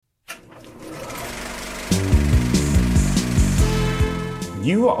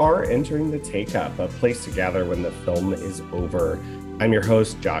You are entering the Take Up, a place to gather when the film is over. I'm your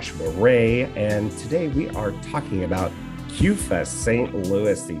host, Joshua Ray, and today we are talking about QFest St.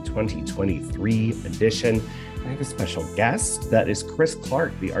 Louis, the 2023 edition. I have a special guest. That is Chris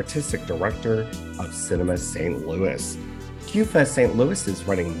Clark, the artistic director of Cinema St. Louis. QFest St. Louis is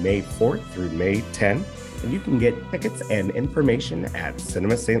running May 4th through May 10th, and you can get tickets and information at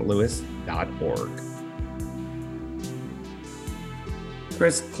cinemastlouis.org.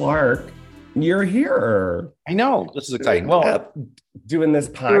 Chris Clark, you're here. I know. This is exciting. Well, doing this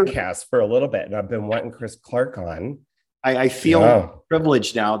podcast for a little bit, and I've been wanting Chris Clark on. I feel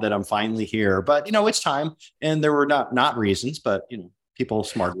privileged now that I'm finally here, but it's time. And there were not reasons, but people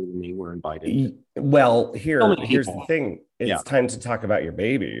smarter than me were invited. Well, here's the thing. It's time to talk about your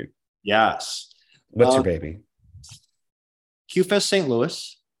baby. Yes. What's your baby? QFest St.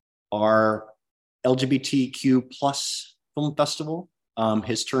 Louis, our LGBTQ plus film festival,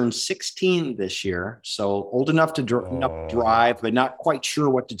 has turned 16 this year. So old enough to drive, but not quite sure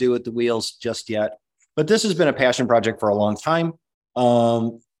what to do with the wheels just yet. But this has been a passion project for a long time.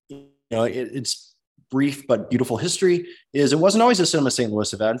 It's brief but beautiful history. It wasn't always a Cinema St.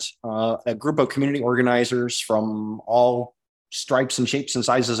 Louis event. A group of community organizers from all stripes and shapes and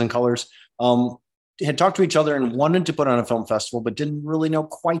sizes and colors had talked to each other and wanted to put on a film festival, but didn't really know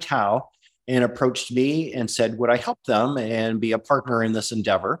quite how, and approached me and said, would I help them and be a partner in this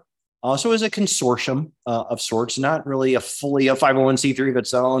endeavor? So it was a consortium of sorts, not really a 501c3 of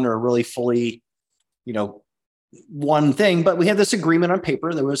its own or really fully one thing, but we had this agreement on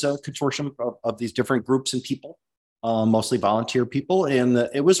paper. There was a consortium of these different groups and people, mostly volunteer people. And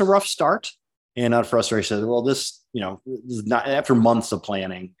it was a rough start. And out of frustration, I said, well, this is not, after months of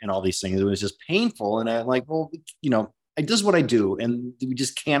planning and all these things, it was just painful. And I'm like, well, this is what I do. And we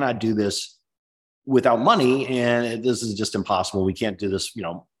just cannot do this without money. And this is just impossible. We can't do this,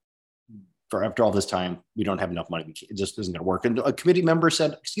 for after all this time, we don't have enough money. It just isn't going to work. And a committee member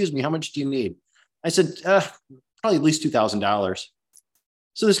said, excuse me, how much do you need? I said, probably at least $2,000.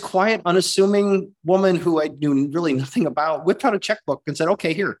 So this quiet, unassuming woman who I knew really nothing about whipped out a checkbook and said,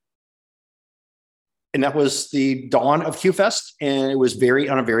 okay, here. And that was the dawn of QFest. And it was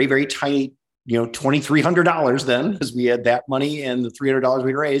on a very, very tiny, $2,300 then, because we had that money and the $300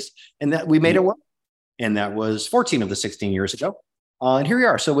 we raised, and that we made it work. And that was 14 of the 16 years ago. And here we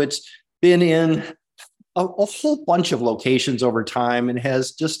are. So it's been in a whole bunch of locations over time and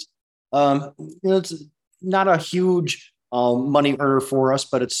has just, it's not a huge money earner for us,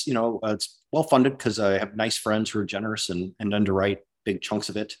 but it's, it's well funded because I have nice friends who are generous and underwrite big chunks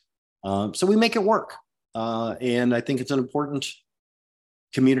of it. So we make it work. And I think it's an important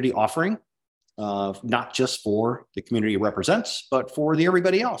community offering, not just for the community it represents, but for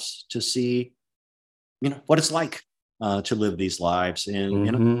everybody else to see, what it's like to live these lives.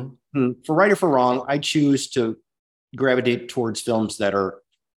 And, for right or for wrong, I choose to gravitate towards films that are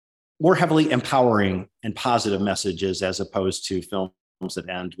more heavily empowering and positive messages, as opposed to films that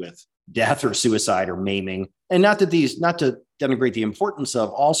end with death or suicide or maiming. And not to denigrate the importance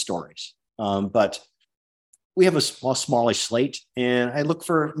of all stories, but we have a smallish slate, and I look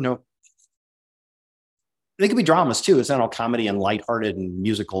for, they could be dramas too. It's not all comedy and lighthearted and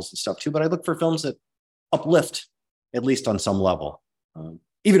musicals and stuff too, but I look for films that uplift, at least on some level.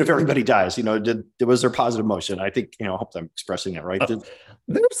 Even if everybody dies, was there positive motion? I think, I hope I'm expressing that right.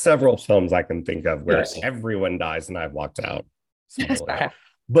 There are several films I can think of where everyone dies and I've walked out.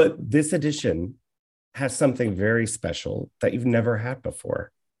 But this edition has something very special that you've never had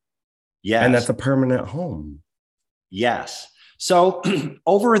before. Yes. And that's a permanent home. Yes. So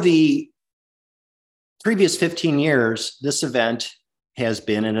over the previous 15 years, this event has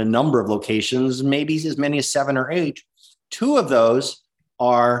been in a number of locations, maybe as many as 7 or 8. 2 of those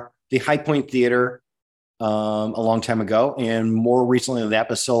are the High Point Theater a long time ago, and more recently than that,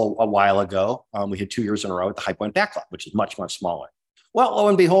 but still a while ago, we had 2 years in a row at the High Point Backlot, which is much, much smaller. Well, lo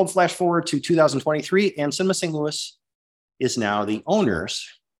and behold, flash forward to 2023, and Cinema St. Louis is now the owners.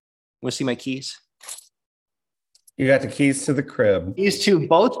 Want to see my keys? You got the keys to the crib. Keys to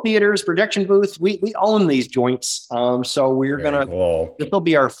both theaters, projection booth. We own these joints, so we're gonna. Cool. This will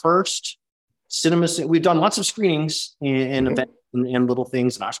be our first cinema. We've done lots of screenings and events and little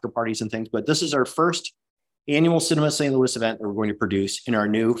things and Oscar parties and things, but this is our first annual Cinema St. Louis event that we're going to produce in our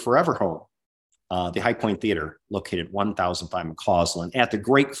new forever home, the High Point Theater, located 1005 McCausland at the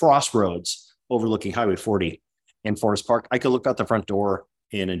great crossroads overlooking Highway 40 in Forest Park. I could look out the front door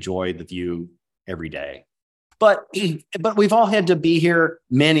and enjoy the view every day. But we've all had to be here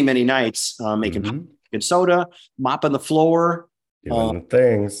many, many nights, making soda, mopping the floor, doing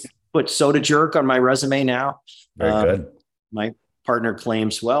things. Put soda jerk on my resume now. Very good. My partner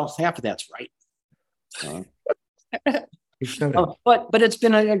claims, well, half of that's right. So, But it's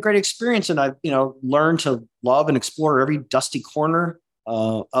been a great experience, and I've learned to love and explore every dusty corner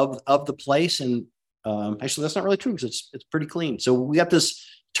of the place. And actually, that's not really true because it's pretty clean. So we got this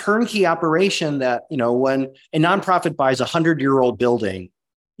turnkey operation that when a nonprofit buys a 100-year-old building,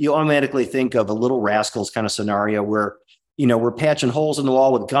 you automatically think of a Little Rascals kind of scenario where we're patching holes in the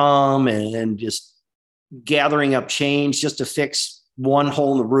wall with gum and just gathering up change just to fix one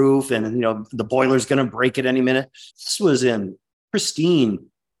hole in the roof, and the boiler's going to break at any minute. This was in pristine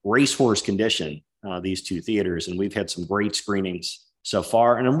racehorse condition, these two theaters, and we've had some great screenings so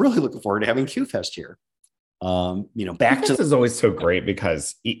far, and I'm really looking forward to having QFest here. Back to is always so great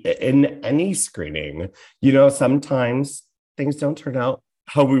because in any screening, sometimes things don't turn out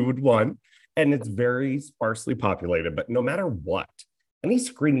how we would want, and it's very sparsely populated. But no matter what, any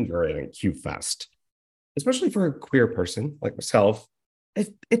screening you're in at QFest, especially for a queer person like myself,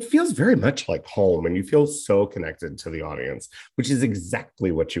 it feels very much like home, and you feel so connected to the audience, which is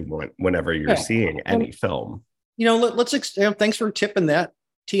exactly what you want whenever you're seeing any film. Thanks for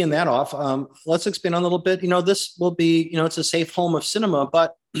teeing that off. Let's expand on a little bit. This will be, it's a safe home of cinema,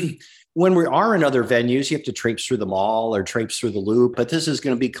 but when we are in other venues, you have to traipse through the mall or traipse through the loop, but this is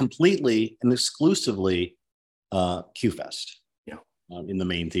going to be completely and exclusively QFest in the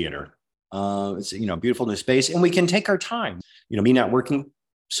main theater. It's beautiful new space, and we can take our time. Me not working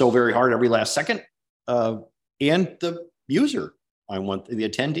so very hard every last second, and the user. I want the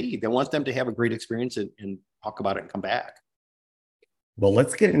attendee. They want them to have a great experience and talk about it and come back. Well,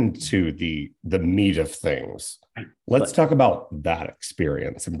 let's get into the meat of things. Let's talk about that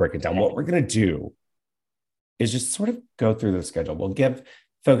experience and break it down. What we're going to do is just sort of go through the schedule. We'll give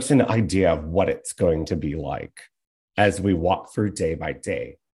folks an idea of what it's going to be like as we walk through day by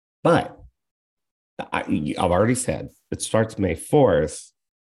day. But I've already said it starts May 4th,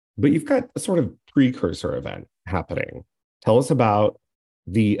 but you've got a sort of precursor event happening. Tell us about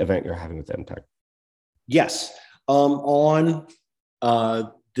the event you're having with MTech. Yes. On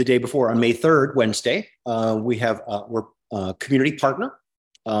the day before, on May 3rd, Wednesday, we're a community partner,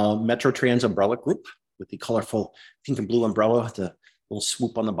 Metro Trans Umbrella Group, with the colorful pink and blue umbrella with the little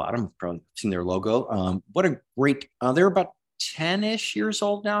swoop on the bottom. You've probably seen their logo. What a great, they're about 10-ish years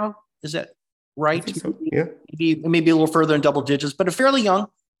old now. Is that right? So, yeah. Maybe a little further in double digits, but a fairly young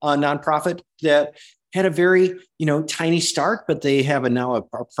nonprofit that had a very, tiny start, but they have now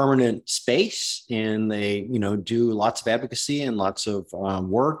a permanent space, and they, do lots of advocacy and lots of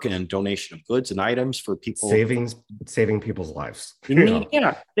work and donation of goods and items for people. Saving people's lives.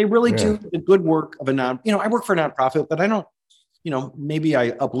 Yeah, they really do the good work of I work for a nonprofit, but I don't, maybe I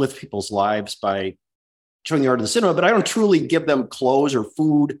uplift people's lives by showing the art of the cinema, but I don't truly give them clothes or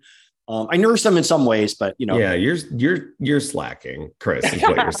food. I nourish them in some ways, but yeah, you're slacking, Chris, is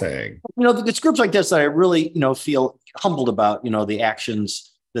what you're saying. It's groups like this that I really, feel humbled about, the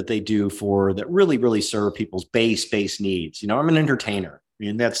actions that they do that really, really serve people's base needs. I'm an entertainer. I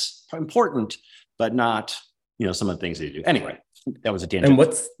mean, that's important, but not, some of the things they do. Anyway, that was a tangent. And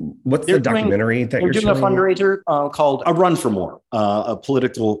what's the documentary that you're doing? They're doing a fundraiser called A Run for More, a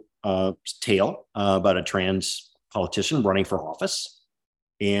political tale about a trans politician running for office.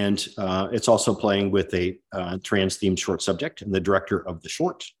 And it's also playing with a trans-themed short subject, and the director of the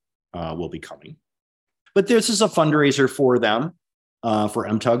short will be coming. But this is a fundraiser for them, for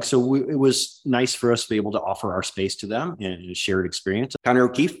MTUG. So it was nice for us to be able to offer our space to them and a shared experience. Connor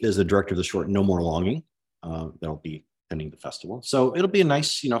O'Keefe is the director of the short No More Longing. That'll be attending the festival. So it'll be a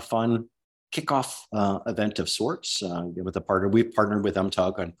nice, fun kickoff event of sorts with a partner. We've partnered with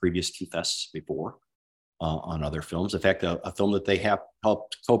MTUG on previous QFests before. On other films. In fact, a film that they have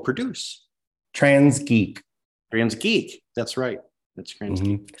helped co-produce. Trans Geek. That's right. That's Trans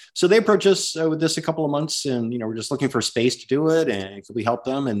Geek. So they approached us with this a couple of months, and we're just looking for space to do it, and could we help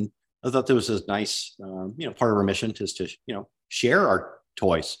them? And I thought that was a nice, part of our mission is to, share our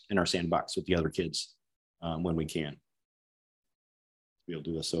toys in our sandbox with the other kids when we can. We'll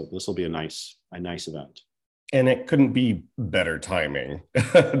do this. So this will be a nice event. And it couldn't be better timing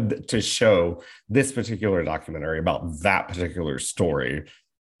to show this particular documentary about that particular story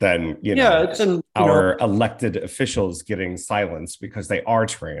than, our elected officials getting silenced because they are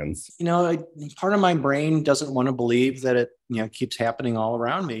trans. Part of my brain doesn't want to believe that it, keeps happening all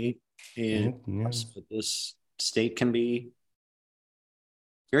around me. And this state can be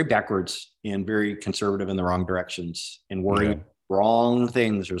very backwards and very conservative in the wrong directions and worrying wrong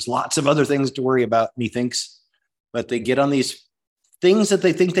things. There's lots of other things to worry about, methinks. But they get on these things that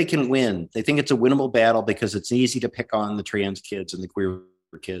they think they can win. They think it's a winnable battle because it's easy to pick on the trans kids and the queer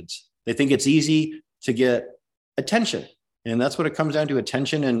kids. They think it's easy to get attention And that's what it comes down to: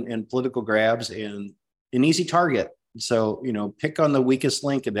 attention and political grabs and an easy target. So, pick on the weakest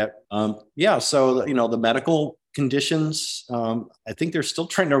link in that. So, the medical conditions, I think they're still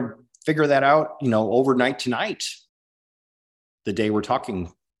trying to figure that out, overnight tonight, the day we're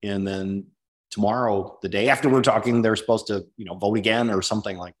talking. And then tomorrow, the day after we're talking, they're supposed to, vote again or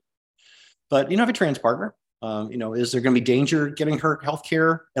something like that. But you have a trans partner. Is there going to be danger getting her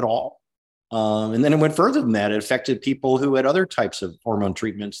healthcare at all? And then it went further than that. It affected people who had other types of hormone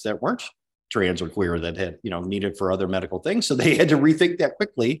treatments that weren't trans or queer, that had, needed for other medical things. So they had to rethink that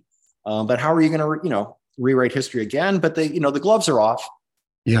quickly. But how are you going to, rewrite history again? But they, the gloves are off.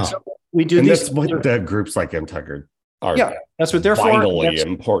 Yeah. So we do and these. That's what the groups like MTugger are. Yeah, that's what they're vitally for.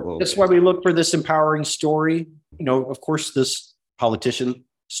 Important. That's why we look for this empowering story. Of course, this politician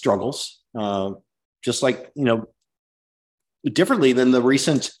struggles, just like, differently than the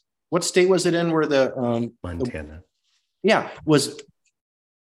recent, what state was it in where the Montana was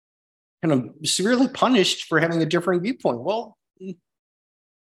kind of severely punished for having a different viewpoint? Well,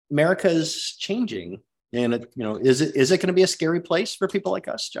 America is changing, and is it going to be a scary place for people like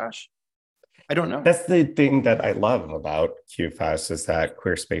us, Josh? I don't know. That's the thing that I love about QFest, is that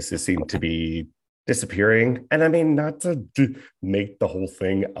queer spaces seem to be disappearing. And I mean, not to make the whole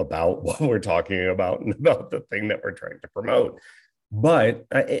thing about what we're talking about and about the thing that we're trying to promote, but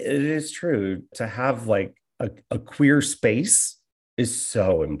it is true to have like a queer space is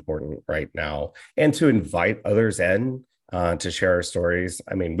so important right now, and to invite others in to share our stories.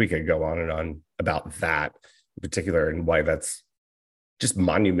 I mean, we could go on and on about that in particular and why that's just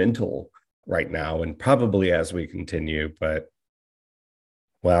monumental right now, and probably as we continue. But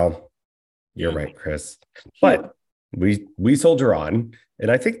well, you're right, Chris. But we soldier on, and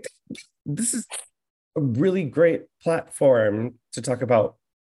I think this is a really great platform to talk about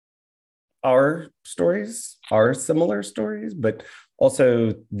our stories, our similar stories, but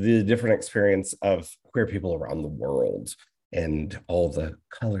also the different experience of queer people around the world and all the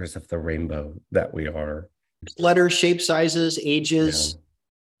colors of the rainbow that we are. Letters, shape, sizes, ages,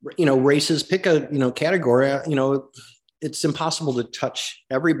 races, pick a, category. It's impossible to touch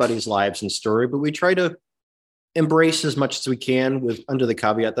everybody's lives and story, but we try to embrace as much as we can, with under the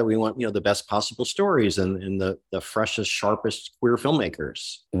caveat that we want, the best possible stories and the freshest, sharpest queer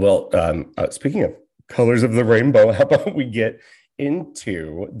filmmakers. Well, speaking of colors of the rainbow, how about we get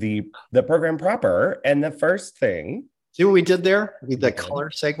into the program proper? And the first thing, see what we did there? The color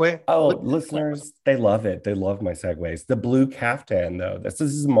segue. Oh, listeners, they love it. They love my segues. The Blue Caftan, though. This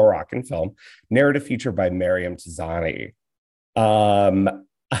is a Moroccan film, narrative feature by Mariam Tizani.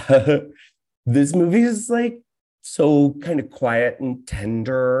 This movie is like so kind of quiet and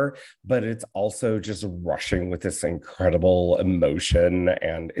tender, but it's also just rushing with this incredible emotion,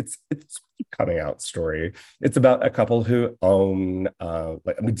 and it's a coming out story. It's about a couple who own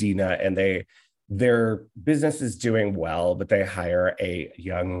like Medina, and their business is doing well, but they hire a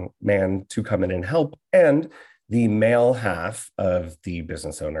young man to come in and help, and the male half of the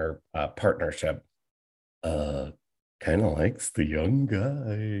business owner partnership kind of likes the young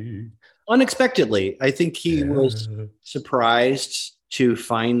guy. Unexpectedly, I think he was surprised to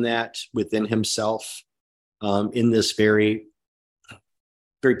find that within himself, in this very,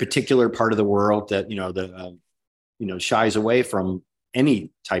 very particular part of the world that shies away from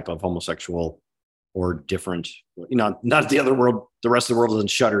any type of homosexual or different. Not the other world. The rest of the world doesn't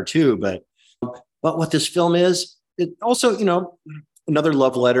shudder too, but what this film is, it also another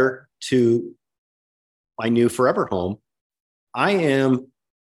love letter to my new forever home. I am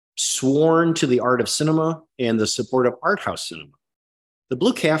sworn to the art of cinema and the support of art house cinema. The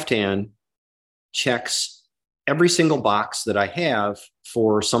Blue Caftan checks every single box that I have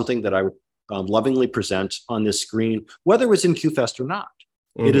for something that I would lovingly present on this screen, whether it was in QFest or not.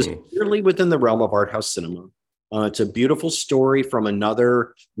 Mm-hmm. It is purely within the realm of art house cinema. It's a beautiful story from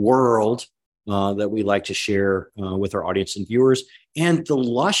another world that we like to share with our audience and viewers, and the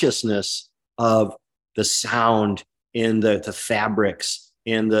lusciousness of the sound and the fabrics.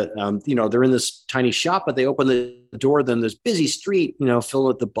 And they're in this tiny shop, but they open the door, then this busy street, filled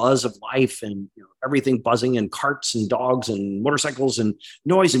with the buzz of life and everything buzzing, and carts and dogs and motorcycles and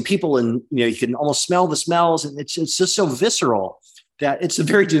noise and people. And, you can almost smell the smells. And it's just so visceral that it's a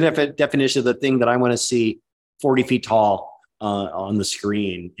very definition of the thing that I want to see 40 feet tall on the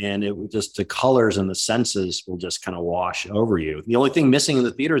screen. And it would just, the colors and the senses will just kind of wash over you. The only thing missing in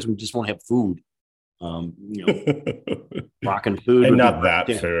the theater is we just won't have food. Rocking food, and not that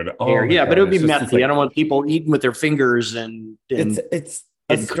food. Oh, yeah, but it would be messy. Like, I don't want people eating with their fingers. And it's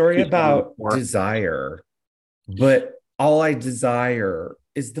a story about desire, but all I desire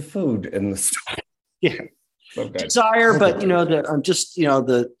is the food in the story. Yeah, So good. desire, So but good.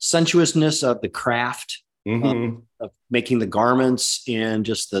 the sensuousness of the craft of making the garments and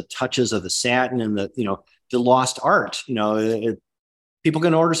just the touches of the satin and the lost art. People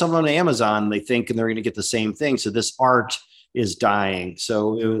can order something on Amazon, they think, and they're going to get the same thing. So this art is dying.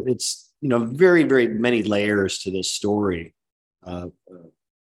 So it's very, very many layers to this story.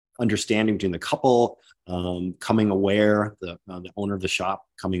 Understanding between the couple, coming aware, the owner of the shop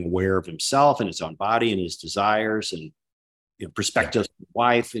coming aware of himself and his own body and his desires, and perspectives of the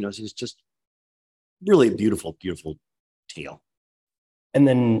wife. It's just really a beautiful, beautiful tale. And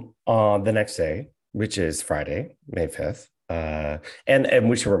then the next day, which is Friday, May 5th, and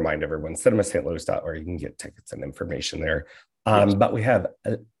we should remind everyone, cinemastlouis.org, you can get tickets and information there. Yes. But we have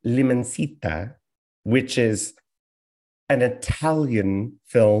L'Immensità, which is an Italian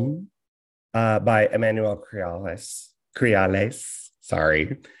film by Emmanuel Criales.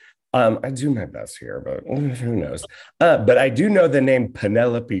 Sorry. I do my best here, but who knows? But I do know the name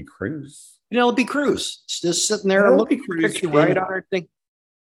Penelope Cruz. Penelope Cruz, just sitting there, Penelope looking Cruz right on her thing.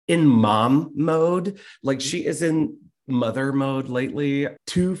 In mom mode. Like, she is in mother mode lately.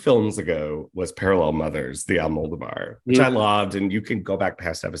 2 films ago was Parallel Mothers, the Almodovar, which I loved. And you can go back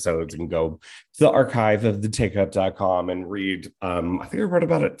past episodes and go to the archive of thetakeup.com and read. I think I wrote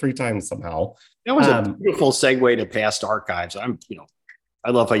about it 3 times somehow. That was a beautiful segue to past archives. I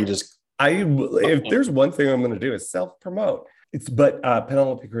love how you just. If there's one thing I'm going to do is self-promote. But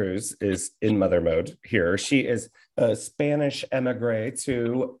Penelope Cruz is in mother mode here. She is a Spanish emigre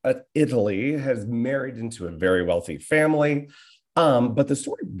to Italy, has married into a very wealthy family. But the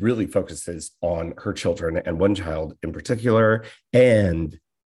story really focuses on her children and one child in particular. And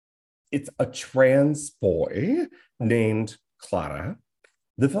it's a trans boy named Clara.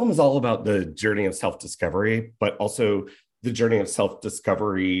 The film is all about the journey of self-discovery, but also the journey of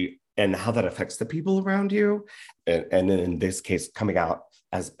self-discovery and how that affects the people around you. And in this case, coming out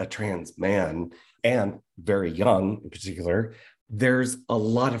as a trans man and very young in particular, there's a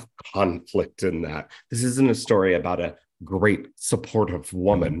lot of conflict in that. This isn't a story about a great supportive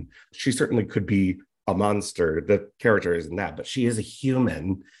woman. She certainly could be a monster. The character isn't that, but she is a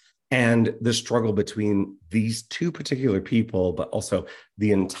human. And the struggle between these 2 particular people, but also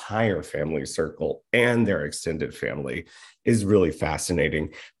the entire family circle and their extended family, is really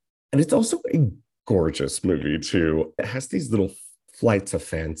fascinating. And it's also a gorgeous movie, too. It has these little flights of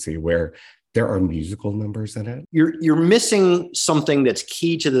fancy where there are musical numbers in it. You're missing something that's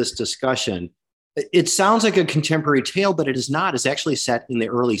key to this discussion. It sounds like a contemporary tale, but it is not. It's actually set in the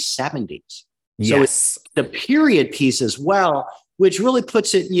early 70s. Yes. So it's the period piece as well, which really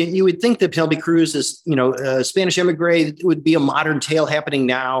puts it, you would think that Penelope Cruz is, a Spanish emigre would be a modern tale happening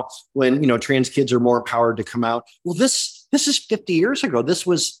now when, trans kids are more empowered to come out. Well, this is 50 years ago.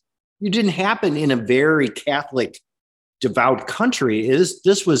 It didn't happen in a very Catholic, devout country.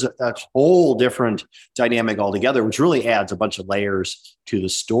 This was a whole different dynamic altogether, which really adds a bunch of layers to the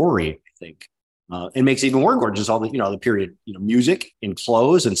story, I think. It makes it even more gorgeous, all the period, music and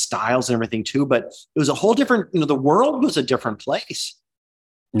clothes and styles and everything too. But it was a whole different, the world was a different place.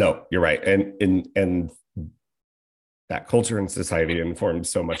 No, you're right. And that culture and society informed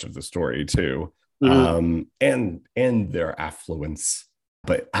so much of the story too. And their affluence.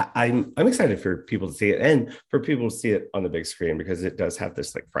 But I'm excited for people to see it, and for people to see it on the big screen, because it does have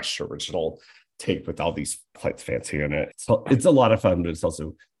this fresh original take with all these flights fancy in it. So it's a lot of fun, but it's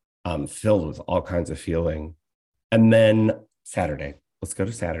also filled with all kinds of feeling. And then Saturday, let's go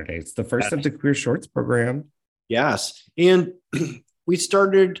to Saturday. It's the first of the Queer Shorts program. Yes. And we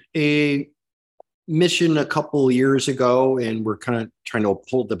started a mission a couple years ago, and we're kind of trying to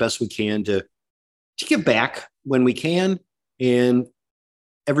uphold the best we can to give back when we can. And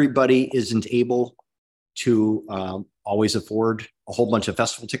everybody isn't able to always afford a whole bunch of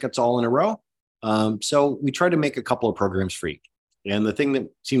festival tickets all in a row. So we try to make a couple of programs free. And the thing that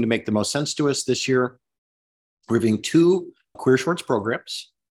seemed to make the most sense to us this year, we're having 2 Queer Shorts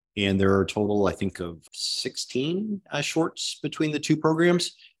programs. And there are a total, I think, of 16 shorts between the 2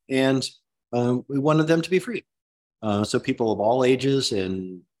 programs. And we wanted them to be free. So people of all ages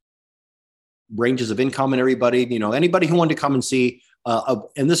and ranges of income and everybody, anybody who wanted to come and see,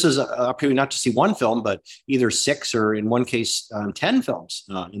 and this is an opportunity not to see one film, but either 6 or in one case, 10 films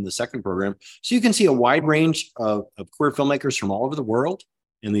in the second program. So you can see a wide range of queer filmmakers from all over the world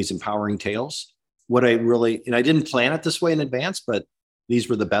in these empowering tales. And I didn't plan it this way in advance, but these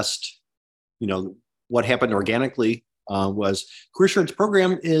were the best, what happened organically was Queer Shorts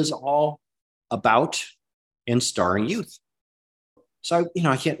program is all about and starring youth. So,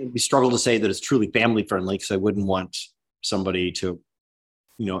 we struggle to say that it's truly family friendly, because I wouldn't want somebody to,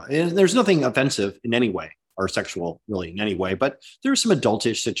 and there's nothing offensive in any way are sexual really in any way, but there's some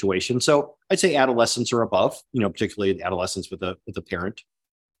adultish situations. So I'd say adolescents are above, particularly adolescents with a parent.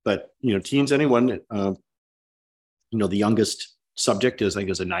 But teens, anyone, the youngest subject is, I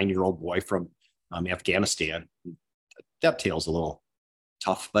think, is a 9-year-old boy from Afghanistan. That tale's a little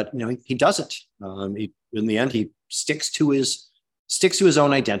tough, but he does it. In the end, he sticks to his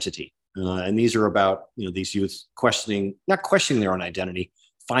own identity. And these are about these youth not questioning their own identity,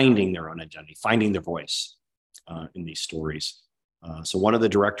 finding their own identity, finding their voice in these stories. So one of the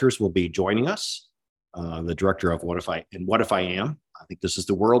directors will be joining us, the director of What If I Am. I think this is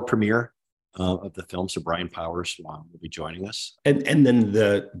the world premiere of the film. So Brian Powers will be joining us. And then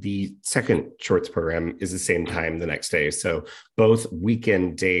the second shorts program is the same time the next day. So both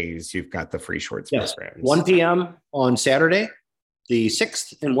weekend days, you've got the free shorts programs. 1 p.m. on Saturday, the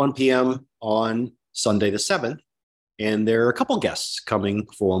 6th, and 1 p.m. on Sunday, the 7th. And there are a couple guests coming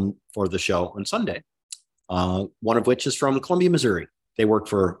for the show on Sunday. One of which is from Columbia, Missouri. They work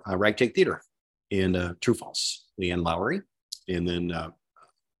for Ragtag Theater in True False, Leanne Lowry. And then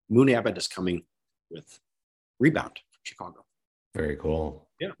Moon Abbott is coming with Rebound from Chicago. Very cool.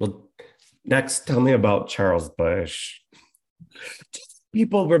 Yeah. Well, next, tell me about Charles Busch.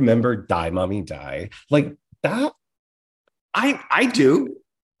 People remember Die Mommy Die like that. I do.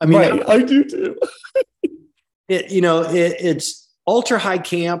 I mean, right, I do too. It's ultra high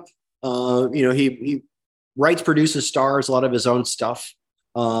camp. He writes, produces, stars a lot of his own stuff.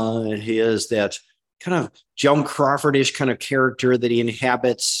 He is that kind of Joan Crawfordish kind of character that he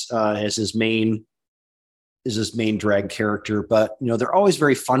inhabits as his main drag character. But they're always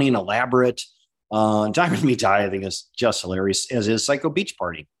very funny and elaborate. Diamond Me Die, I think, is just hilarious, as is Psycho Beach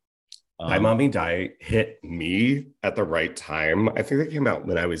Party. Die Mommy Die hit me at the right time. I think that came out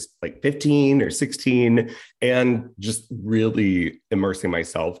when I was like 15 or 16, and just really immersing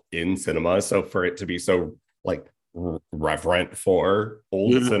myself in cinema. So for it to be so like reverent for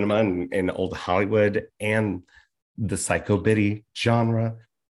old cinema and old Hollywood and the psycho bitty genre,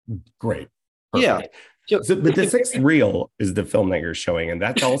 great. Perfect. Yeah. But the sixth reel is the film that you're showing, and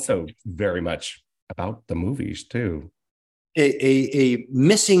that's also very much about the movies too. A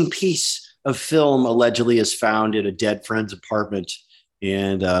missing piece of film allegedly is found in a dead friend's apartment,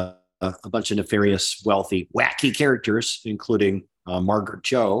 and a bunch of nefarious, wealthy, wacky characters, including Margaret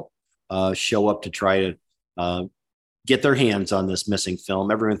Cho, show up to try to get their hands on this missing film.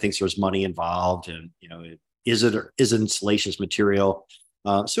 Everyone thinks there's money involved, and is it or isn't salacious material.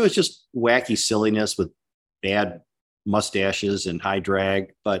 So it's just wacky silliness with bad mustaches and high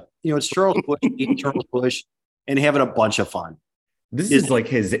drag, but it's Charles Busch and having a bunch of fun. This is like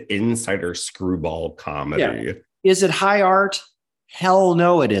his insider screwball comedy. Yeah. Is it high art? Hell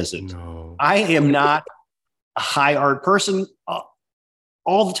no, it isn't. No. I am not a high art person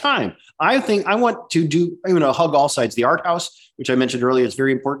all the time. I think I want to do, hug all sides. The art house, which I mentioned earlier, is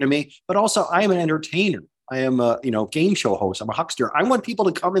very important to me, but also I am an entertainer. I am a, game show host. I'm a huckster. I want people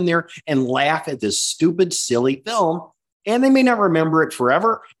to come in there and laugh at this stupid, silly film, and they may not remember it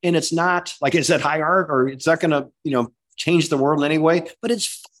forever. And it's not, like I said, high art, or it's not going to, change the world in any way, but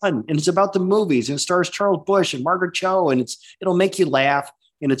it's fun. And it's about the movies, and it stars Charles Busch and Margaret Cho, and it'll make you laugh.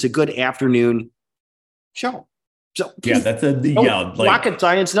 And it's a good afternoon show. So yeah, that's rocket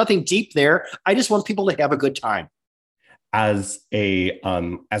science, nothing deep there. I just want people to have a good time. As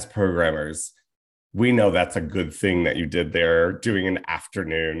programmers, we know that's a good thing that you did there, doing an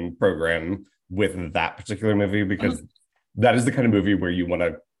afternoon program with that particular movie, because that is the kind of movie where you want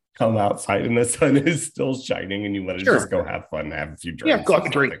to come outside and the sun is still shining and you want to just go have fun, have a few drinks. Yeah, go have a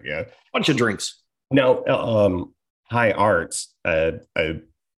drink. Bunch of drinks. Now, high art,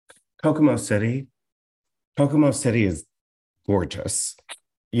 Kokomo City. Kokomo City is gorgeous.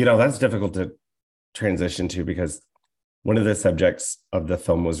 That's difficult to transition to because one of the subjects of the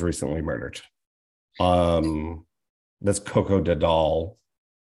film was recently murdered. That's Coco Dadal.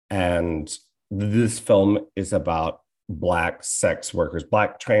 And this film is about Black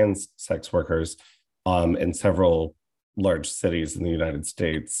trans sex workers in several large cities in the United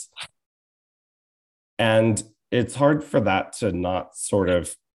States. And it's hard for that to not sort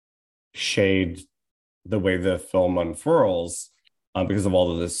of shade the way the film unfurls because of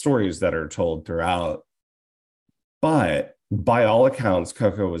all of the stories that are told throughout. But by all accounts,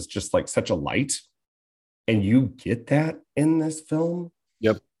 Coco was just like such a light. And you get that in this film.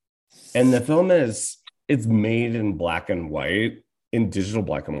 Yep. And the film it's made in black and white, in digital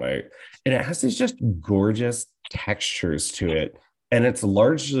black and white. And it has these just gorgeous textures to it. And it's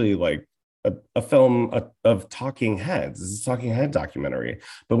largely like a film of talking heads. It's a talking head documentary.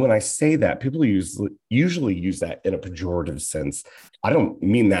 But when I say that, people usually use that in a pejorative sense. I don't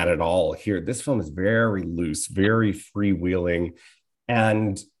mean that at all here. This film is very loose, very freewheeling,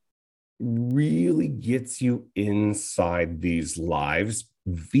 and really gets you inside these lives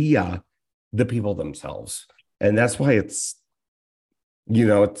via the people themselves. And that's why it's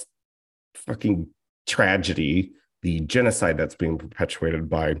fucking tragedy, the genocide that's being perpetuated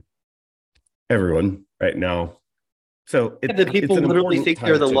by everyone right now. So the people literally think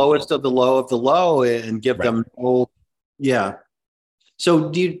they're the lowest of the low of the low and give them yeah. So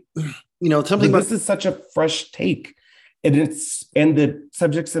do something about this is such a fresh take, and the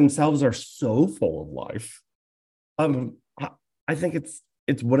subjects themselves are so full of life. I think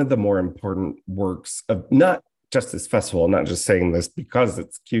it's one of the more important works of not just this festival. I'm not just saying this because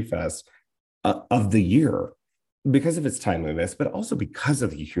it's QFest of the year, because of its timeliness, but also because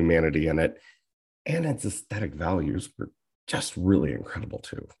of the humanity in it, and its aesthetic values were just really incredible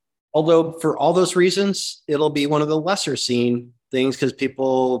too. Although for all those reasons, it'll be one of the lesser seen things because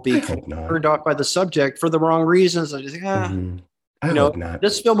people will be turned off by the subject for the wrong reasons. I just think, I hope not.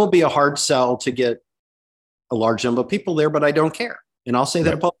 This film will be a hard sell to get a large number of people there, but I don't care. And I'll say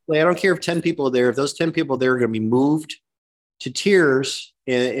that publicly. I don't care if 10 people are there. If those 10 people there are going to be moved to tears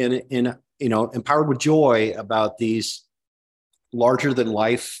and empowered with joy about these larger than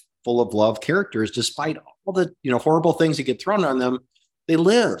life, full of love characters, despite all the horrible things that get thrown on them, they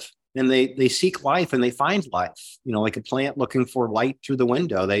live and they seek life and they find life. Like a plant looking for light through the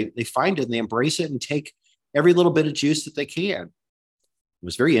window. They find it and they embrace it and take every little bit of juice that they can. It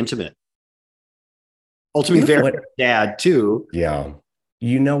was very intimate. Ultimately, very sad too. Yeah.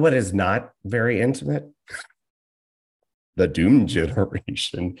 You know what is not very intimate? The Doom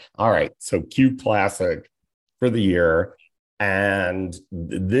Generation. All right. So Q Classic for the year. And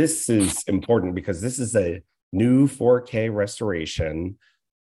this is important because this is a new 4K restoration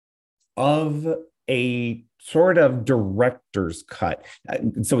of a sort of director's cut.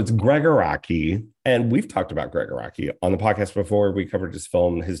 So it's Greg Araki, and we've talked about Greg Araki on the podcast before. We covered his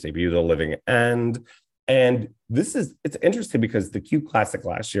film, his debut, The Living End. And it's interesting because the Q Classic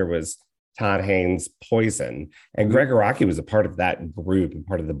last year was Todd Haynes' Poison, and Greg Araki was a part of that group and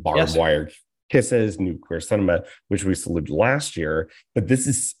part of the Barbed Wire Kisses, New Queer Cinema, which we saluted last year. But this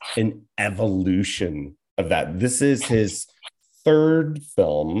is an evolution of that. This is his third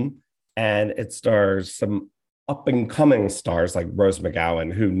film, and it stars some up and coming stars like Rose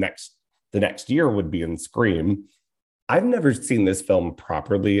McGowan, who the next year would be in Scream. I've never seen this film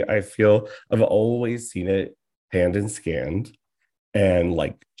properly. I feel I've always seen it panned and scanned and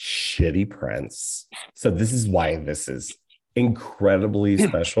like shitty prints. So this is why this is incredibly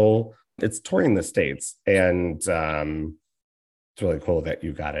special. It's touring the States, and it's really cool that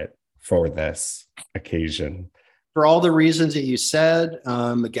you got it for this occasion. For all the reasons that you said,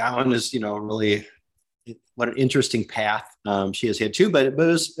 McGowan is, really what an interesting path she has had too. But it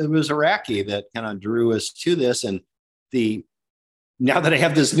was Araki that kind of drew us to this. And now that I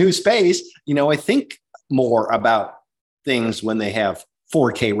have this new space, I think more about things when they have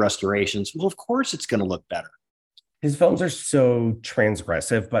 4K restorations. Well, of course, it's going to look better. His films are so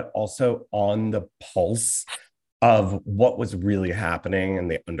transgressive, but also on the pulse of what was really happening in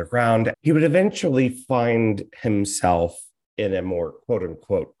the underground. He would eventually find himself in a more quote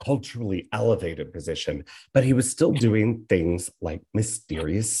unquote culturally elevated position, but he was still doing things like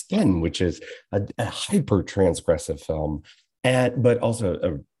Mysterious Skin, which is a hyper transgressive film, but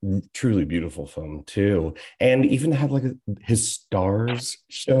also a truly beautiful film too. And even had like his Stars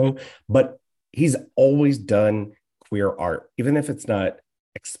show, but he's always done queer art, even if it's not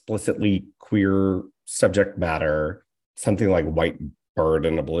explicitly queer subject matter, something like White Bird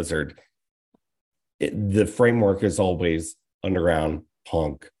in a Blizzard. The framework is always underground,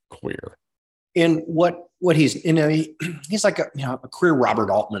 punk, queer. And what he's he's like a queer Robert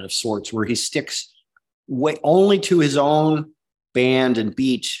Altman of sorts, where he sticks only to his own band and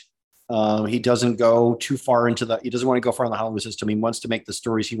beat. He doesn't go too far he doesn't want to go far in the Hollywood system. He wants to make the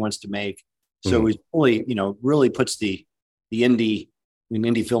stories he wants to make. So he's really puts the indie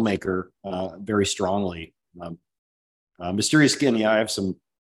filmmaker very strongly. Mysterious Skin, I have some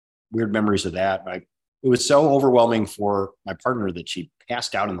weird memories of that. It was so overwhelming for my partner that she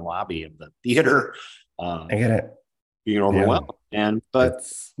passed out in the lobby of the theater. I get it. Being overwhelmed. Yeah. But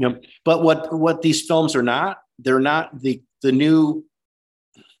what these films are not, they're not the new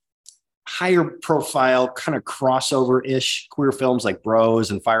higher profile kind of crossover-ish queer films like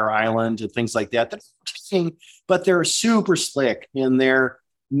Bros and Fire Island and things like that. That's interesting, but they're super slick and they're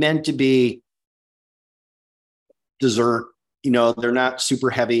meant to be dessert they're not super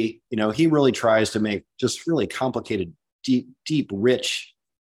heavy. He really tries to make just really complicated, deep, rich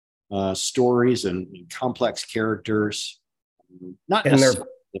stories and complex characters. Not And they're necessarily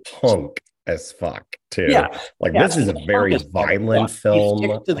punk as fuck too. yeah, Like yeah, this is a very violent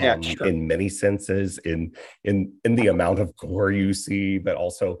film to that, sure. in many senses, in the amount of gore you see, but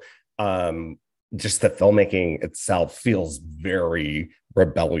also just the filmmaking itself feels very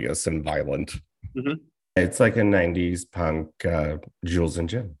rebellious and violent. Mm-hmm. It's like a 90s punk Jules and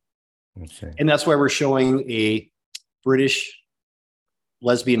Jim. And that's why we're showing a British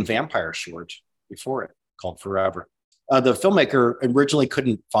lesbian vampire short before it called Forever. The filmmaker originally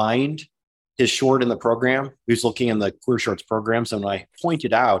couldn't find his short in the program. He was looking in the Queer Shorts programs, and I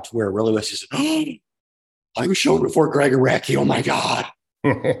pointed out where it really was. He said, "Oh, I was shown before Greg Araki. Oh my God."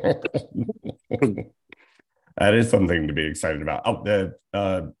 That is something to be excited about. Oh,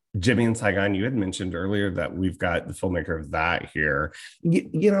 the Jimmy in Saigon, you had mentioned earlier that we've got the filmmaker of that here.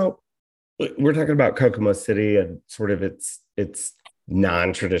 We're talking about Kokomo City and sort of its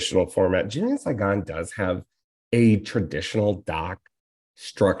non-traditional format. Jimmy in Saigon does have a traditional doc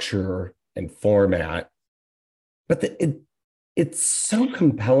structure and format, but it's so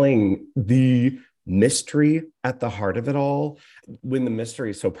compelling, the mystery at the heart of it all, when the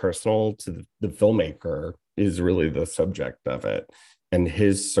mystery is so personal to the filmmaker is really the subject of it, and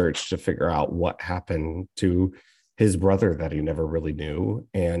his search to figure out what happened to his brother that he never really knew,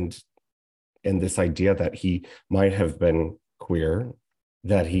 and this idea that he might have been queer,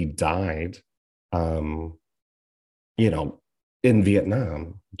 that he died in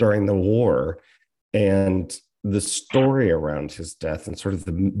Vietnam during the war, and the story around his death and sort of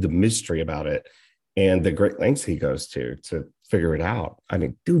the mystery about it and the great lengths he goes to figure it out. I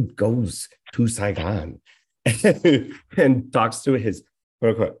mean, dude goes to Saigon and talks to his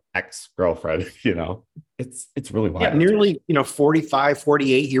quote unquote ex-girlfriend. It's really wild. Yeah, nearly 45,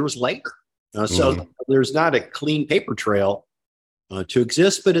 48 years later. So there's not a clean paper trail to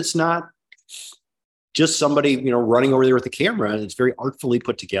exist, but it's not just somebody running over there with the camera. It's very artfully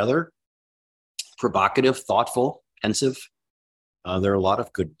put together, provocative, thoughtful, pensive. There are a lot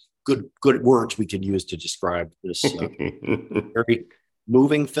of good words we can use to describe this very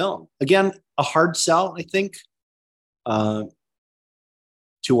moving film. Again, a hard sell, I think, to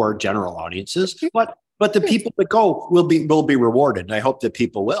our general audiences, but the people that go will be rewarded, and I hope that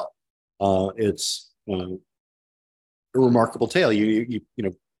people will. It's a remarkable tale. You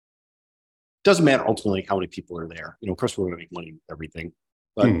doesn't matter ultimately how many people are there. Of course, we're going to make money with everything,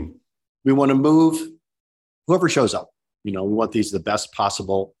 but we want to move whoever shows up. We want these the best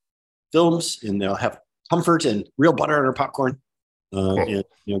possible films, and they'll have comfort and real butter on our popcorn, and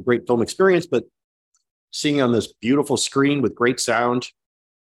great film experience. But seeing on this beautiful screen with great sound,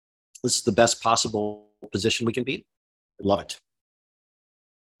 this is the best possible position we can be. I love it.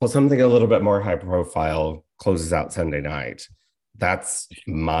 Well, something a little bit more high profile closes out Sunday night. That's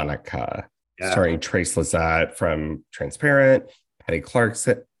Monica, starring Trace Lizette from Transparent, Patty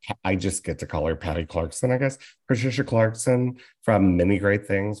Clarkson. I just get to call her Patty Clarkson, I guess. Patricia Clarkson from Many Great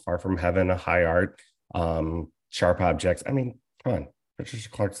Things, Far From Heaven, A High Art, Sharp Objects. I mean, come on, Patricia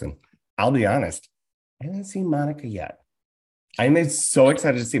Clarkson. I'll be honest, I haven't seen Monica yet. I'm so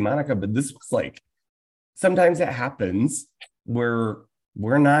excited to see Monica, but this was like, sometimes it happens where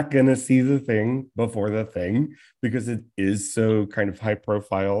we're not going to see the thing before the thing because it is so kind of high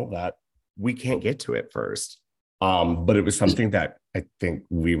profile that we can't get to it first. But it was something that I think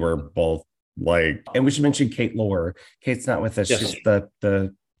we were both like, and we should mention Kate Lohr. Kate's not with us. Yes. She's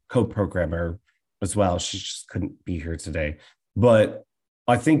the co-programmer as well. She just couldn't be here today. But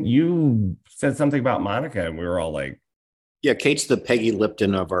I think you said something about Monica and we were all like, yeah, Kate's the Peggy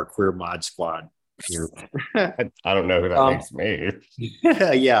Lipton of our queer mod squad. I don't know who that makes me.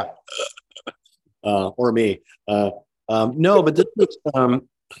 Yeah. Or me. No, but this is,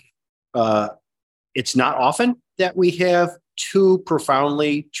 it's not often that we have two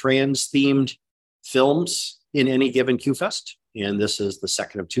profoundly trans-themed films in any given QFest. And this is the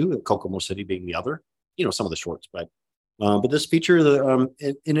second of two, Kokomo City being the other. Some of the shorts, but this feature, and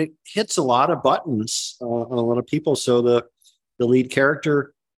it hits a lot of buttons on a lot of people. So the lead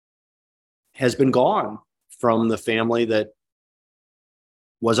character has been gone from the family that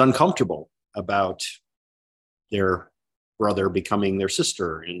was uncomfortable about their brother becoming their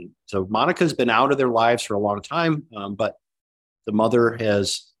sister. And so Monica's been out of their lives for a long time, but the mother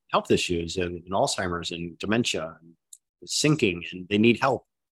has health issues and Alzheimer's and dementia and sinking, and they need help.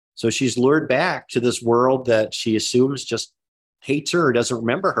 So she's lured back to this world that she assumes just hates her or doesn't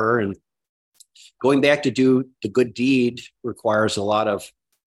remember her. And going back to do the good deed requires a lot of,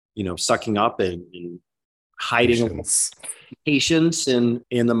 sucking up and hiding patience, and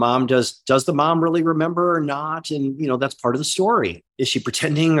the mom does the mom really remember or not? And that's part of the story. Is she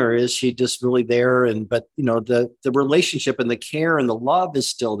pretending, or is she just really there? And but the relationship and the care and the love is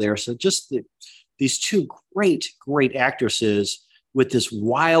still there. So just these two great actresses with this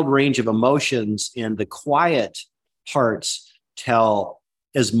wild range of emotions, and the quiet parts tell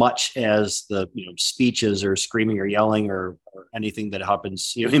as much as the speeches or screaming or yelling or anything that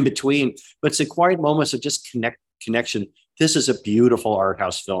happens in between. But it's the quiet moments of just connection. This is a beautiful art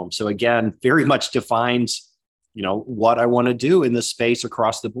house film. So again, very much defines what I want to do in this space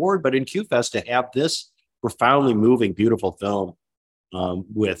across the board. But in QFest, to have this profoundly moving, beautiful film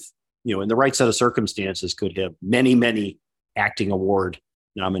with in the right set of circumstances, could have many acting award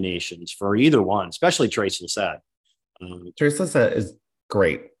nominations for either one, especially Trace Lissette. Trace Lissette is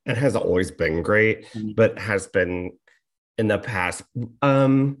great and has always been great, but has been in the past.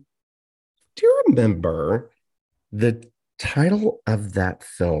 Do you remember the title of that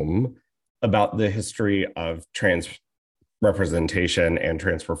film about the history of trans representation and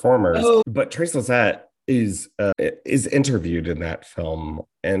trans performers? Oh. But Trace Lissette is interviewed in that film,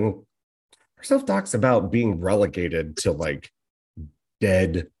 and herself talks about being relegated to like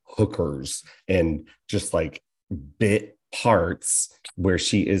dead hookers and just like bit parts where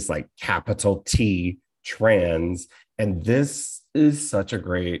she is like capital T trans. And this is such a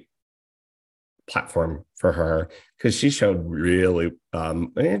great platform for her, because she showed really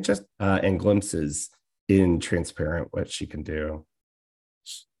and glimpses in Transparent what she can do.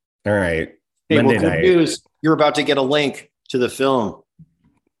 All right. Hey, Monday night. News. You're about to get a link to the film.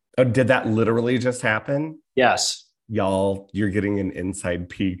 Oh, did that literally just happen? Yes. Y'all, you're getting an inside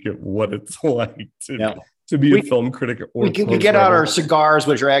peek at what it's like to be a film critic. We get out our cigars,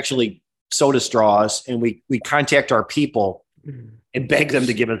 which are actually soda straws, and we contact our people and beg them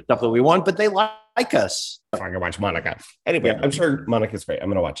to give us stuff that we want, but they like us. I can watch Monica. Anyway, I'm sure Monica's great. I'm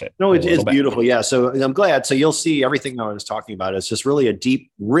going to watch it. No, it is beautiful. Yeah. So I'm glad. So you'll see everything I was talking about. It's just really a deep,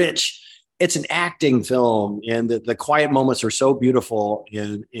 rich, it's an acting film, and the quiet moments are so beautiful.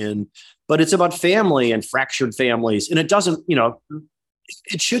 But it's about family and fractured families. And it doesn't,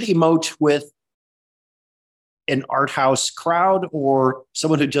 it should emote with an art house crowd or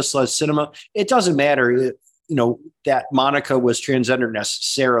someone who just loves cinema. It doesn't matter, that Monica was transgender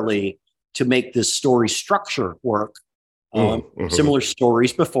necessarily to make this story structure work. Similar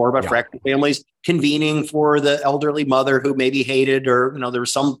stories before about fractured families convening for the elderly mother who maybe hated, or there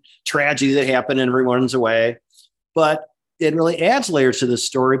was some tragedy that happened and everyone's away. But it really adds layers to this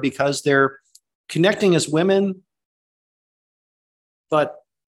story because they're connecting as women. But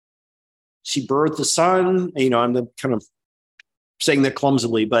she birthed a son. I'm kind of saying that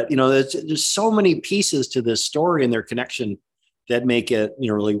clumsily, but there's so many pieces to this story and their connection that make it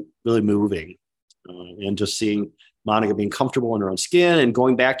really moving. And just seeing Monica being comfortable in her own skin and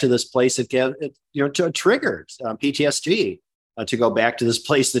going back to this place that triggered PTSD, to go back to this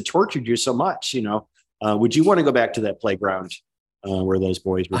place that tortured you so much. Would you want to go back to that playground where those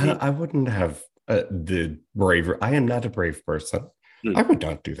boys were? I wouldn't have the bravery. I am not a brave person. I would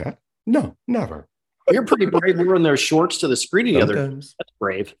not do that. No, never. You're pretty brave. We were in their shorts to the screening the other day. That's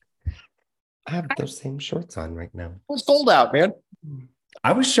brave. I have those same shorts on right now. It's cold out, man.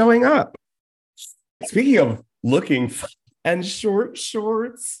 I was showing up. Speaking of looking and short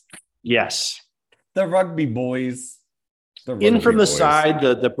shorts. Yes. The rugby boys. In from the side,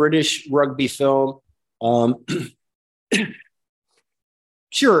 the British rugby film.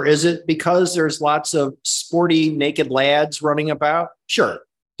 Sure. Is it because there's lots of sporty naked lads running about? Sure.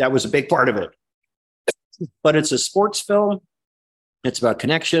 That was a big part of it. But it's a sports film. It's about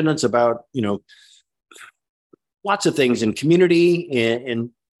connection. It's about, lots of things in community and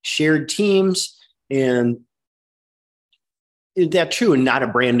shared teams. And is that true? And not a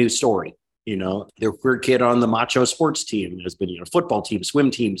brand new story. Their queer kid on the macho sports team. There's been, football teams, swim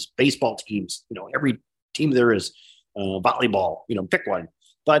teams, baseball teams, every team there is, volleyball, pick one.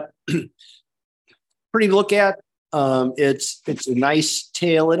 But pretty to look at. It's a nice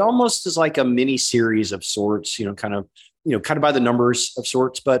tale. It almost is like a mini series of sorts, kind of by the numbers of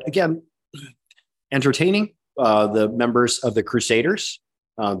sorts, but again, entertaining. The members of the Crusaders,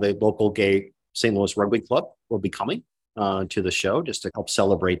 the local gay St. Louis rugby club, will be coming to the show just to help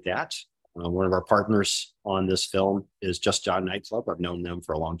celebrate that. One of our partners on this film is Just John Nightclub. I've known them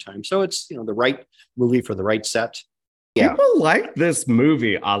for a long time. So it's, the right movie for the right set. Yeah. People like this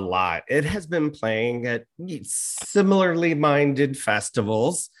movie a lot. It has been playing at similarly minded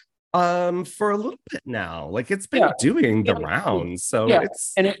festivals for a little bit now. Like it's been doing the rounds. So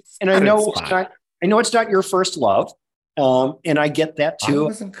it's I know it's not your first love. And I get that I too.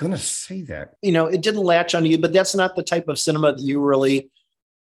 wasn't gonna say that. It didn't latch onto you, but that's not the type of cinema that you really,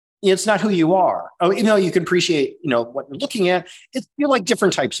 it's not who you are. Oh, you can appreciate, what you're looking at. You like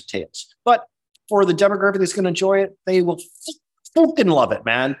different types of tales, but for the demographic that's going to enjoy it, they will fucking love it,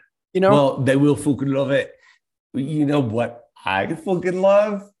 man. Well, they will fucking love it. You know what I fucking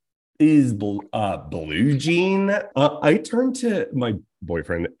love is Blue Jean. I turned to my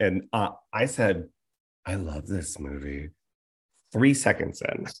boyfriend and I said, I love this movie. 3 seconds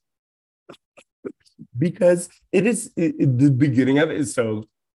in, because the beginning of it is so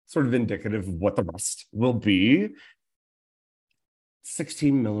sort of indicative of what the rest will be.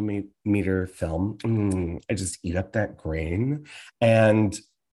 16 millimeter film. I just eat up that grain. And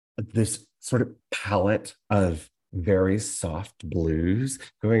this sort of palette of very soft blues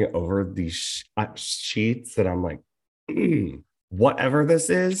going over these sheets that I'm like, whatever this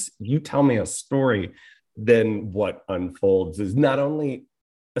is, you tell me a story, then what unfolds is not only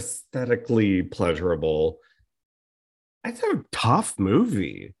aesthetically pleasurable, it's a tough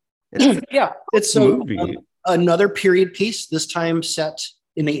movie. It's movie. Another period piece, this time set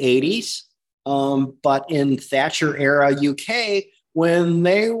in the 80s, but in Thatcher era UK, when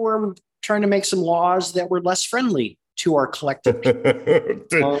they were trying to make some laws that were less friendly to our collective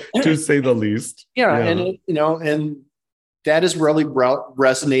to say the least. And and that is really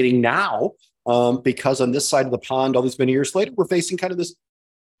resonating now, because on this side of the pond, all these many years later, we're facing kind of this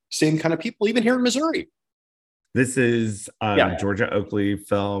same kind of people, even here in Missouri. This is Georgia Oakley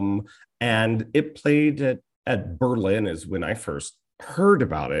film, and it played at Berlin is when I first heard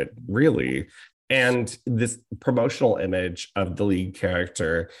about it, really. And this promotional image of the lead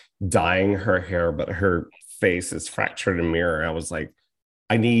character dyeing her hair, but her face is fractured in a mirror. I was like,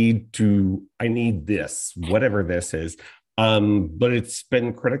 I need this, whatever this is. But it's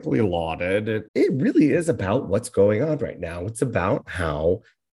been critically lauded. It really is about what's going on right now. It's about how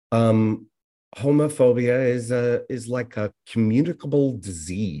homophobia is like a communicable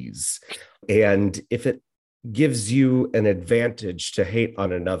disease. And if it gives you an advantage to hate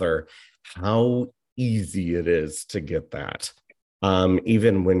on another, how easy it is to get that,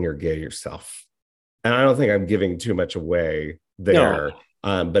 even when you're gay yourself. And I don't think I'm giving too much away there,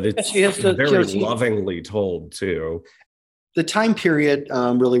 but it's very lovingly told too. The time period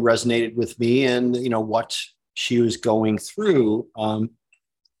really resonated with me, and what she was going through.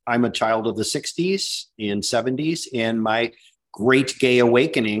 I'm a child of the 60s and 70s, and my great gay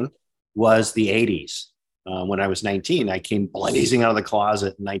awakening was the 80s. When I was 19, I came blazing out of the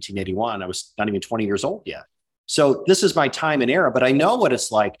closet in 1981. I was not even 20 years old yet. So this is my time and era, but I know what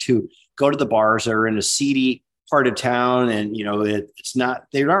it's like to go to the bars that are in a seedy part of town. And,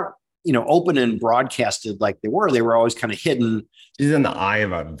 they aren't, open and broadcasted like they were. They were always kind of hidden. She's in the eye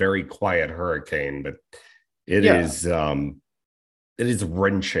of a very quiet hurricane, but it is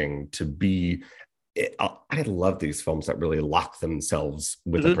wrenching to be. I love these films that really lock themselves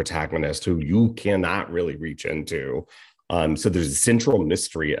with a protagonist who you cannot really reach into. So there's a central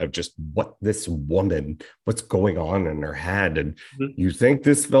mystery of just what's going on in her head. And you think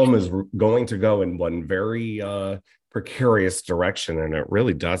this film is going to go in one very precarious direction, and it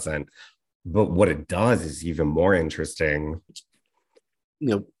really doesn't. But what it does is even more interesting.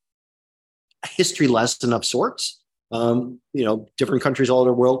 A history lesson of sorts. Different countries all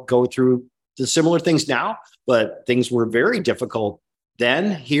over the world go through the similar things now, but things were very difficult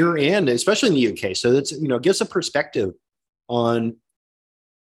then, here, and especially in the UK. So that's, gives a perspective on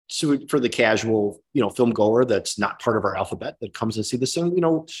for the casual, film goer that's not part of our alphabet that comes and see this thing.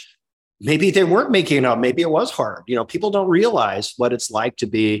 Maybe they weren't making it up. Maybe it was hard. People don't realize what it's like to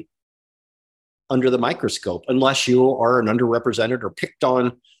be under the microscope unless you are an underrepresented or picked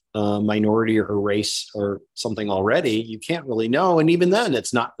on minority or race or something already. You can't really know. And even then,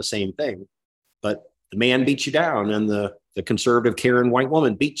 it's not the same thing. But the man beats you down, and the conservative Karen white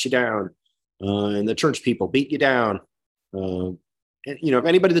woman beats you down, and the church people beat you down. And, if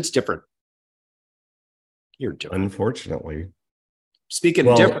anybody that's different, you're different. Unfortunately. Speaking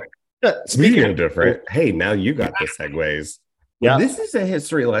of different, hey, now you got the segues. Yeah. This is a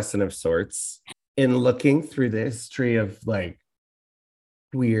history lesson of sorts in looking through the history of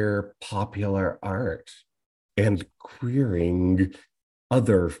queer popular art and queering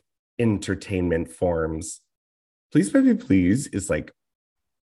other entertainment forms. Please Baby Please is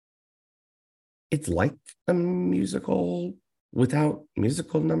it's like a musical without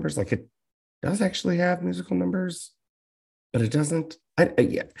musical numbers. It does actually have musical numbers, but it doesn't.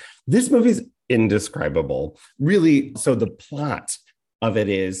 This movie is indescribable, really. So the plot of it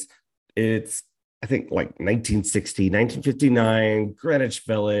is, it's I think 1960, 1959, Greenwich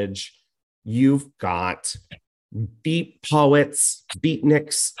Village. You've got beat poets,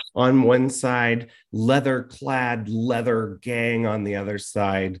 beatniks on one side, leather-clad leather gang on the other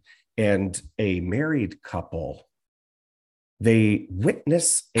side, and a married couple. They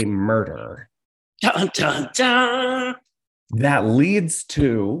witness a murder Dun, dun, dun. that leads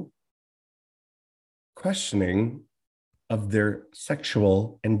to questioning of their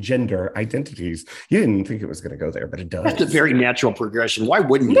sexual and gender identities. You didn't think it was going to go there, but it does. That's a very natural progression. Why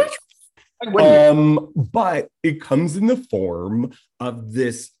wouldn't you? Why wouldn't you? But it comes in the form of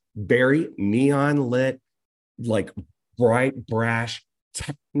this very neon lit, like bright, brash,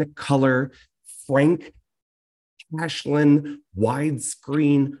 Technicolor, Frank Cashlin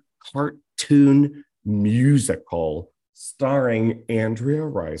widescreen cartoon musical starring Andrea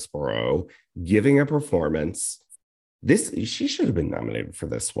Riseborough giving a performance. She should have been nominated for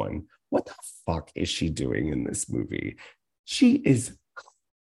this one. What the fuck is she doing in this movie? She is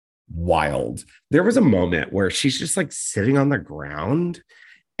wild. There was a moment where she's just like sitting on the ground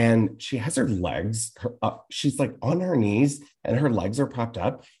and she has her legs up. She's like on her knees and her legs are propped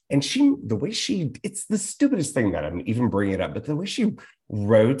up. And it's the stupidest thing that I'm even bringing it up, but the way she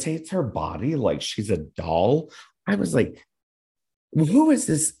rotates her body like she's a doll, I was like, who is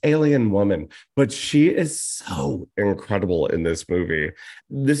this alien woman? But she is so incredible in this movie.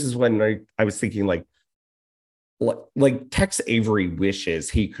 This is when I was thinking like Tex Avery wishes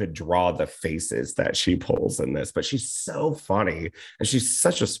he could draw the faces that she pulls in this, but she's so funny and she's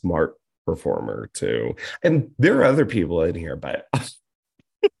such a smart performer too. And there are other people in here, but I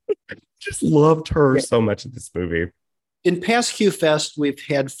just loved her so much in this movie. In past QFest, we've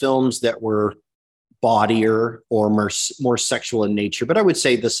had films that were bawdier or more sexual in nature, but I would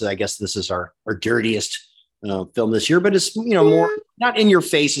say this is our dirtiest film this year, but it's more not in your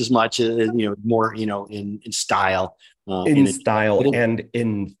face as much as more in style, and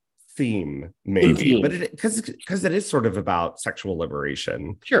in theme maybe, but because it is sort of about sexual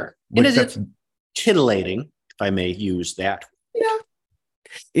liberation. Sure, and it's titillating, if I may use that. Yeah,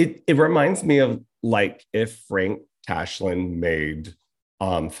 it reminds me of like if Frank Tashlin made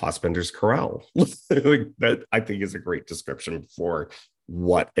Fassbender's Corral. Like, that I think is a great description for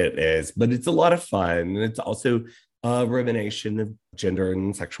what it is, but it's a lot of fun. And it's also a rumination of gender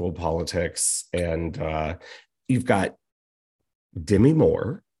and sexual politics. And you've got Demi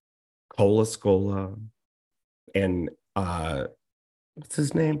Moore, Cola Scola, and what's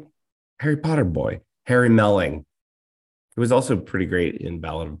his name? Harry Potter boy, Harry Melling. It was also pretty great in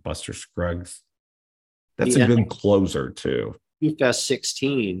Ballad of Buster Scruggs. That's a good closer too. QFest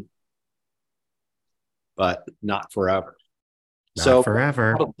 16, but not forever. Not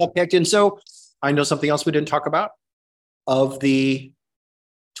forever. Packed in. So I know something else we didn't talk about. Of the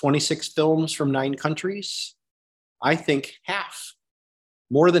 26 films from 9 countries, I think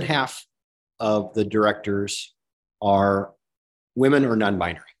more than half of the directors are women or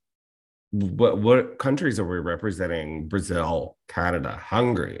non-binary. What countries are we representing? Brazil, Canada,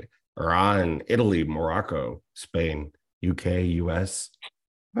 Hungary, Iran, Italy, Morocco, Spain, UK, US.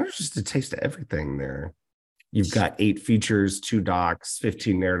 There's just a taste of everything there. You've got 8 features, 2 docs,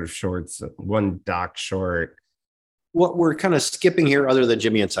 15 narrative shorts, 1 doc short. What we're kind of skipping here, other than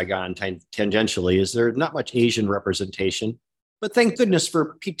Jimmy and Saigon tangentially, is there's not much Asian representation. But thank goodness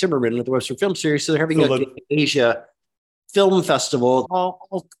for Pete Timmerman with the Webster Film Series. So they're having an Asia Film Festival.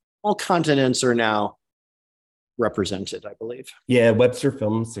 All continents are now represented, I believe. Yeah, Webster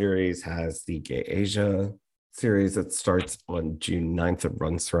Film Series has the Gay Asia series that starts on June 9th. It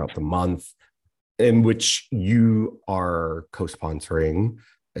runs throughout the month, in which you are co-sponsoring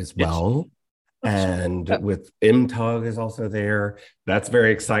as well. And with MTUG is also there. That's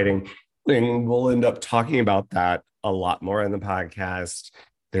very exciting. And we'll end up talking about that a lot more in the podcast.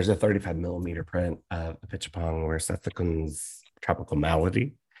 There's a 35 millimeter print of Apichatpong Where Sethekung's Tropical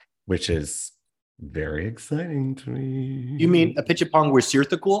Malady, which is very exciting to me. You mean Apichatpong Where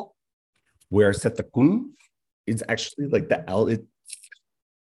Sethekung? Where Sethekung? It's actually like the L.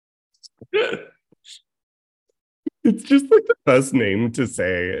 It's just like the best name to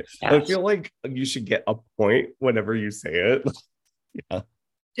say. Yes. I feel like you should get a point whenever you say it. Yeah.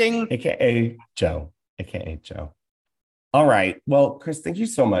 Ding. AKA Joe. All right. Well, Chris, thank you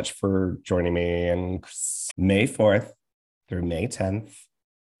so much for joining me. And May 4th through May 10th,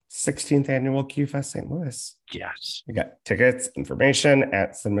 16th annual QFest St. Louis. Yes. We got tickets, information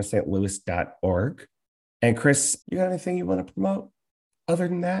at cinemastlouis.org. And Chris, you got anything you want to promote other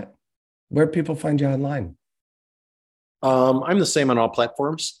than that? Where do people find you online? I'm the same on all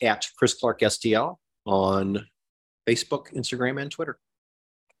platforms at Chris Clark STL on Facebook, Instagram, and Twitter.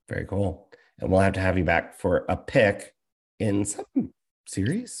 Very cool. And we'll have to have you back for a pick in some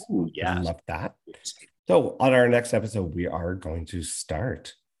series. Ooh, yeah. Love that. So, on our next episode, we are going to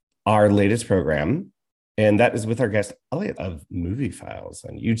start our latest program, and that is with our guest, Elliot of Movie Files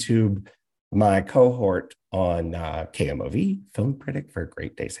on YouTube, my cohort on KMOV, film critic for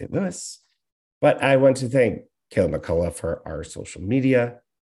Great Day St. Louis. But I want to thank Kayla McCullough for our social media,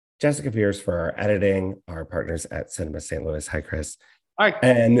 Jessica Pierce for our editing, our partners at Cinema St. Louis. Hi, Chris. Hi.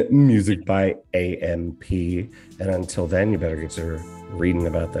 And music by AMP. And until then, you better get to reading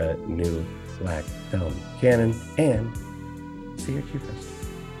about the new Black film canon and see you at QFest.